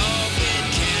 'cause they all been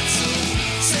canceled.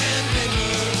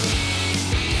 Sandpaper,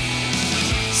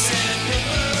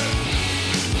 sandpaper,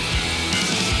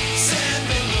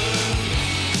 sandpaper.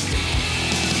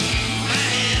 My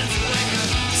hands are like a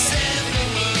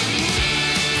sandpaper.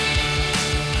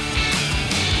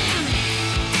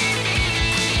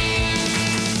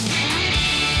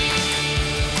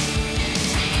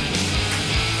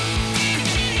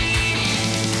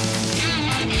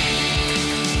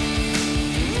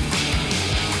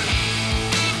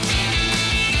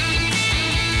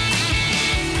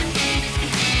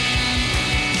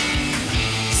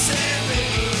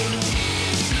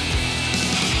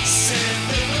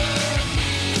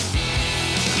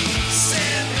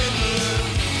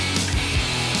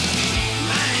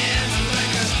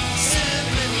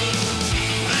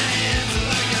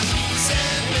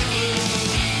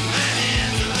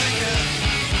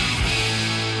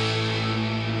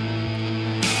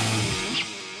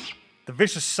 The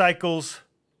Vicious Cycles,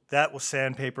 that was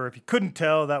Sandpaper. If you couldn't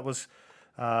tell, that was,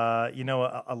 a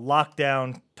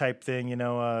lockdown type thing,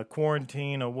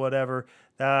 quarantine or whatever.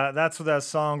 That's what that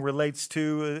song relates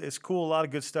to. It's cool. A lot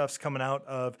of good stuff's coming out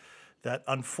of that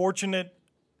unfortunate,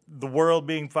 the world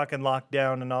being fucking locked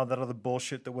down and all that other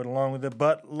bullshit that went along with it.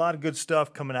 But a lot of good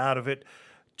stuff coming out of it.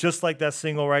 Just like that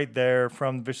single right there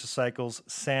from Vicious Cycles,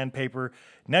 Sandpaper.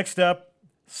 Next up,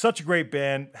 such a great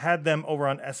band. Had them over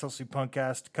on SLC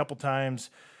Punkcast a couple times.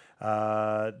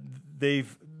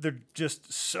 They're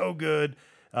just so good.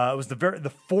 It was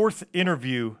the fourth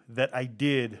interview that I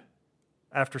did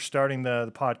after starting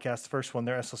the podcast. The first one,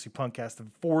 their SLC Punkcast. The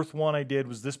fourth one I did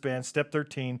was this band, Step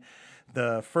 13.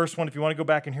 The first one, if you want to go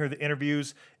back and hear the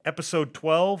interviews, episode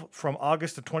 12 from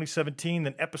August of 2017,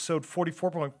 then episode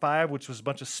 44.5, which was a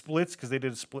bunch of splits because they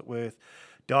did a split with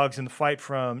Dogs in the Fight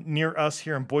from near us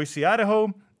here in Boise, Idaho.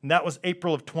 And that was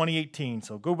April of 2018.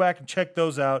 So go back and check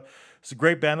those out. It's a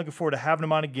great band. Looking forward to having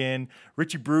them on again.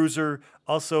 Richie Bruiser,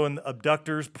 also in the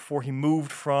Abductors before he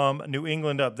moved from New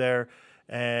England up there.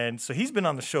 And so he's been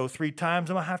on the show 3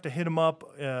 times. I'm going to have to hit him up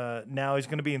now. He's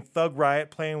going to be in Thug Riot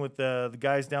playing with the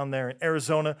guys down there in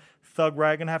Arizona. Thug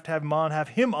Riot, going to have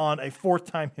him on a 4th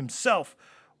time himself.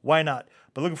 Why not?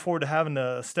 But looking forward to having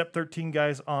the Step 13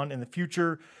 guys on in the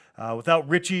future. Without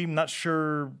Richie, I'm not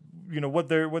sure, what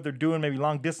they're doing. Maybe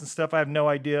long distance stuff. I have no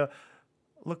idea.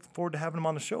 Looking forward to having them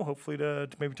on the show. Hopefully to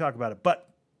maybe talk about it. But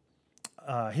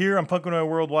here on Punk Noir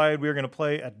Worldwide, we are going to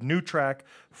play a new track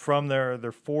from their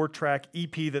 4-track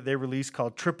EP that they released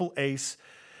called Triple Ace.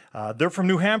 They're from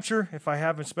New Hampshire, if I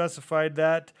haven't specified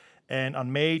that. And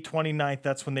on May 29th,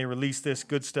 that's when they released this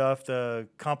good stuff, the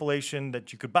compilation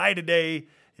that you could buy today.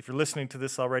 If you're listening to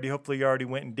this already, hopefully you already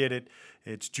went and did it.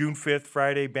 It's June 5th,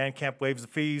 Friday. Bandcamp waives the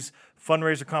fees.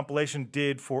 Fundraiser compilation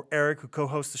did for Eric, who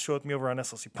co-hosts the show with me over on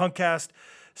SLC Punkcast.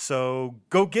 So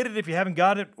go get it if you haven't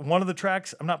got it. One of the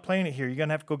tracks, I'm not playing it here. You're going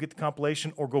to have to go get the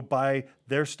compilation or go buy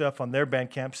their stuff on their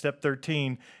Bandcamp, Step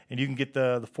 13, and you can get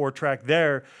the 4-track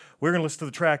there. We're going to listen to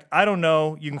the track I Don't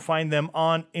Know. You can find them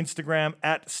on Instagram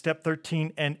at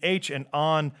Step13NH and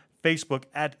on Facebook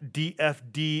at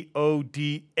DFDODAAT.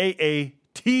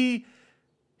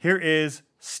 Here is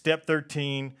Step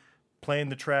 13 playing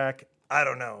the track I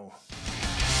Don't Know.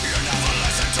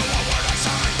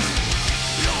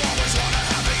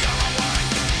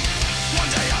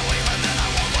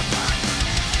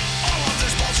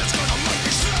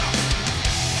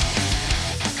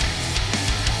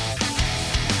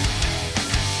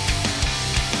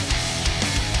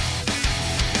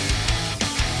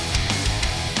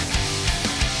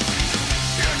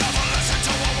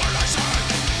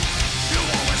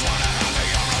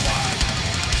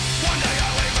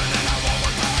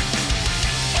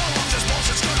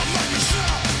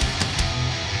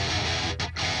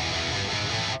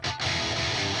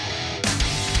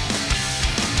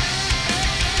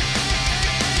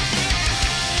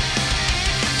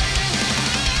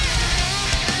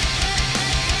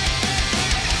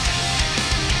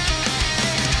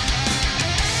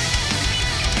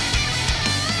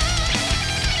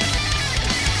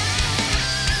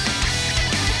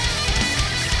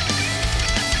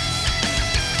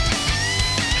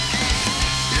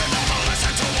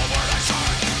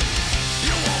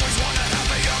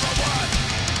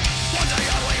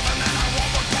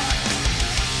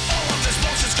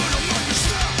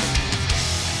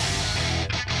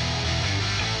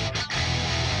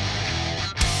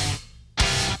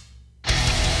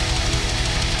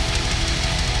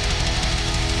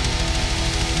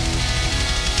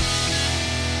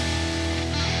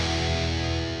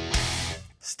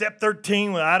 Step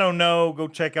 13 with I Don't Know. Go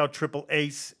check out Triple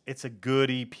Ace. It's a good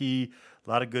EP. A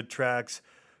lot of good tracks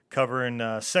covering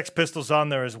Sex Pistols on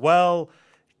there as well.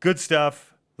 Good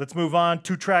stuff. Let's move on.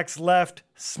 2 tracks left.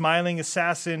 Smiling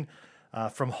Assassin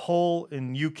from Hull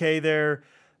in UK there.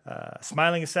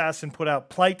 Smiling Assassin put out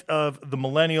Plight of the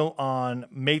Millennial on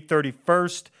May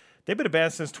 31st. They've been a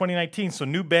band since 2019, so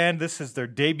new band. This is their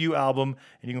debut album,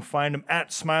 and you can find them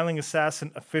at Smiling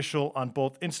Assassin Official on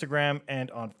both Instagram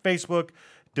and on Facebook.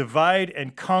 Divide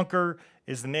and Conquer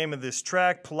is the name of this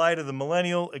track. Polite of the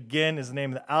Millennial, again, is the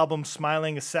name of the album.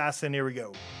 Smiling Assassin, here we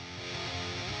go.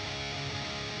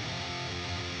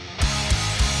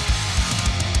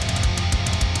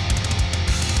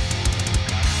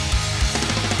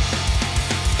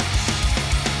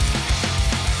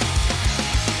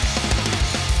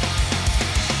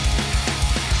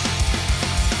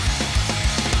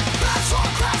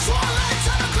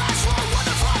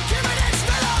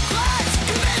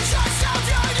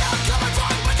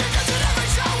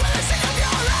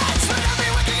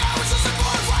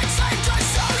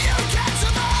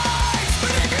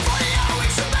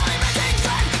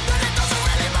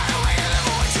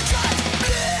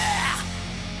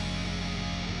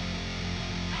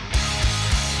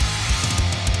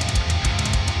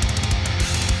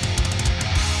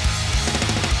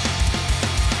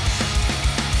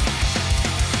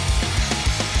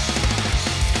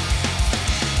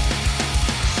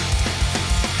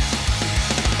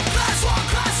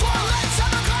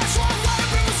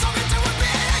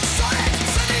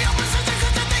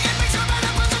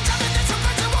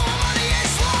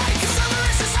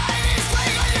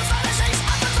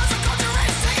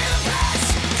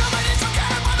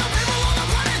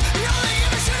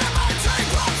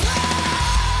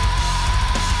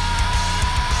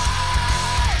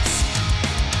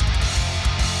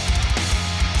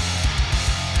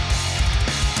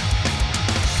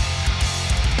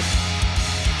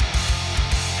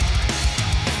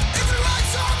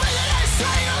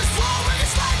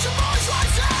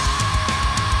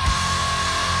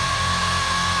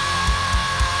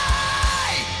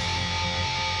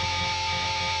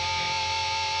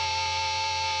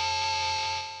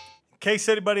 In case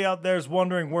anybody out there is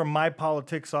wondering where my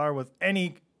politics are with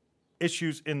any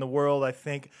issues in the world, I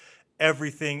think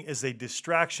everything is a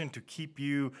distraction to keep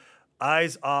you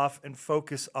eyes off and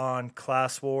focus on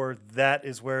class war. That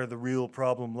is where the real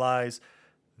problem lies.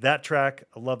 That track,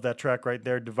 I love that track right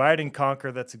there. Divide and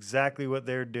Conquer, that's exactly what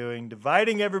they're doing.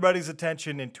 Dividing everybody's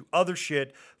attention into other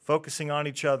shit, focusing on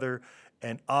each other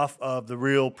and off of the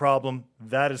real problem.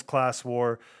 That is class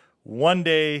war. One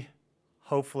day,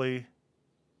 hopefully,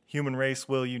 human race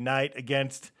will unite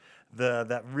against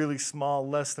that really small,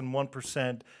 less than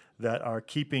 1% that are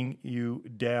keeping you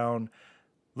down.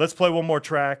 Let's play one more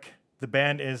track. The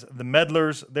band is The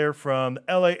Meddlers. They're from the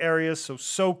LA area, so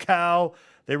SoCal.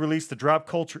 They released the Drop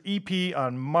Culture EP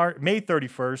on May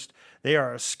 31st. They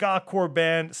are a ska core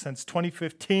band since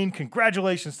 2015.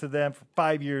 Congratulations to them for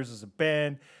 5 years as a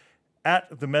band.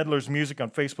 At The Meddlers Music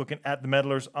on Facebook and at The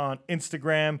Meddlers on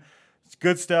Instagram. It's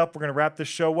good stuff. We're going to wrap this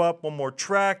show up. One more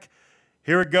track.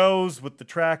 Here it goes with the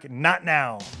track Not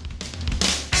Now.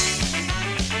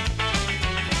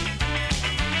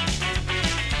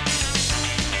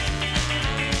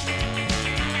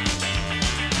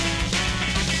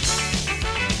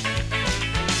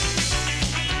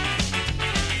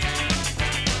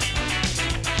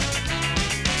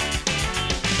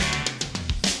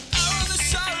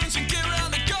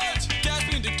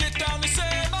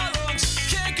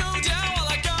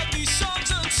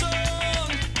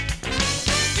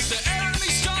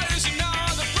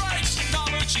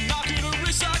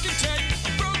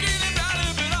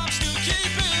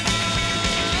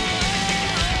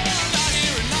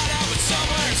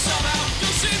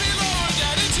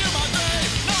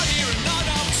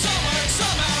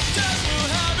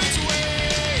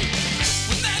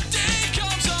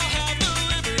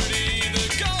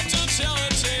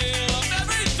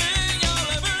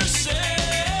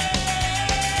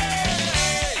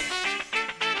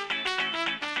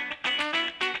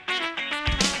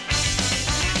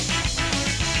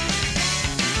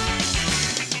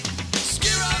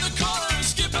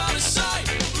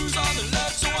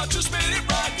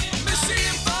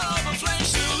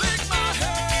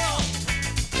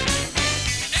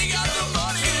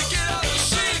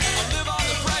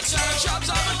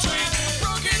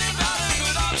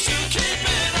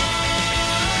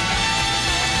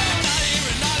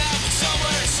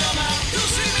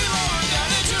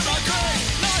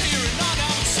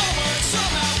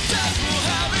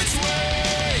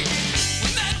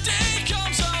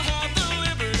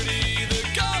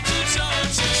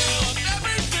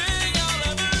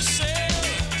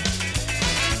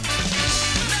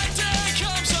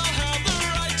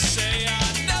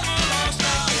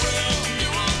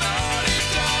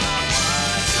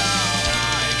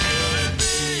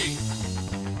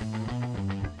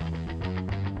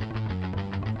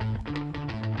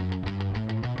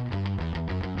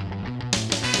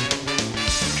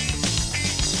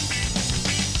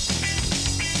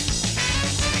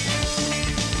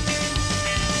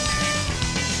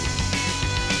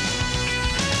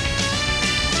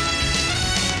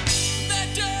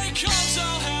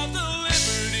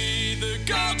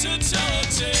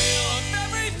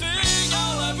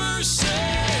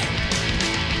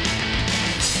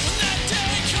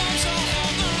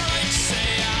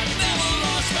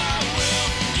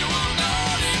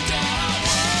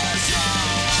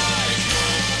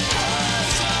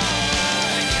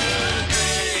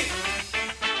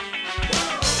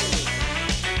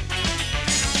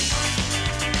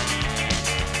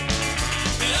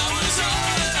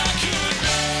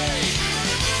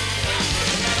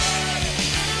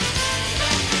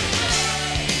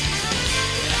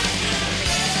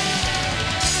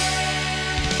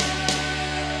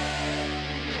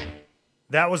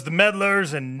 That was the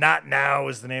Meddlers, and Not Now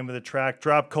is the name of the track.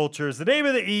 Drop Culture is the name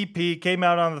of the EP. Came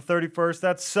out on the 31st.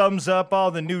 That sums up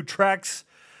all the new tracks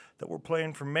that we're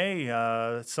playing for May.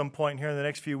 At some point here in the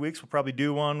next few weeks, we'll probably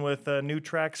do one with new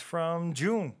tracks from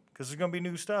June, because there's going to be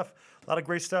new stuff. A lot of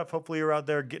great stuff. Hopefully you're out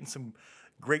there getting some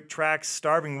great tracks.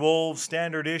 Starving Wolves,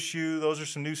 Standard Issue. Those are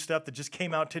some new stuff that just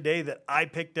came out today that I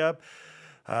picked up.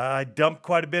 I dumped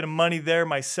quite a bit of money there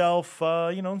myself,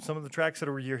 some of the tracks that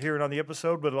you're hearing on the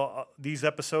episode, but these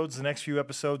episodes, the next few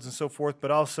episodes and so forth,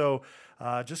 but also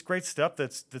just great stuff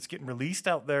that's getting released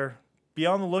out there. Be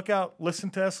on the lookout. Listen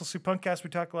to SLC Punkcast.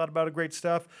 We talk a lot about great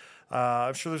stuff.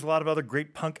 I'm sure there's a lot of other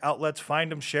great punk outlets.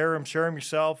 Find them, share them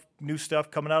yourself. New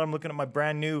stuff coming out. I'm looking at my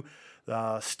brand new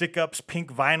Stick Ups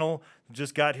pink vinyl.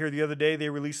 Just got here the other day. They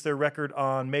released their record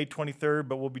on May 23rd,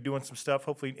 but we'll be doing some stuff,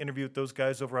 hopefully an interview with those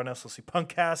guys over on SLC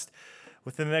Punkcast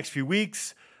within the next few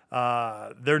weeks.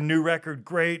 Their new record,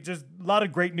 great. Just a lot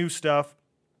of great new stuff.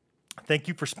 Thank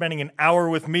you for spending an hour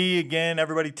with me. Again,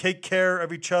 everybody take care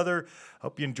of each other.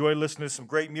 Hope you enjoy listening to some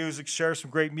great music. Share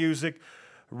some great music.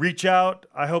 Reach out.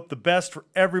 I hope the best for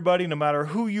everybody, no matter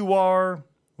who you are.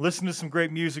 Listen to some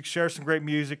great music. Share some great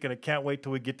music. And I can't wait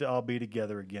till we get to all be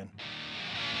together again.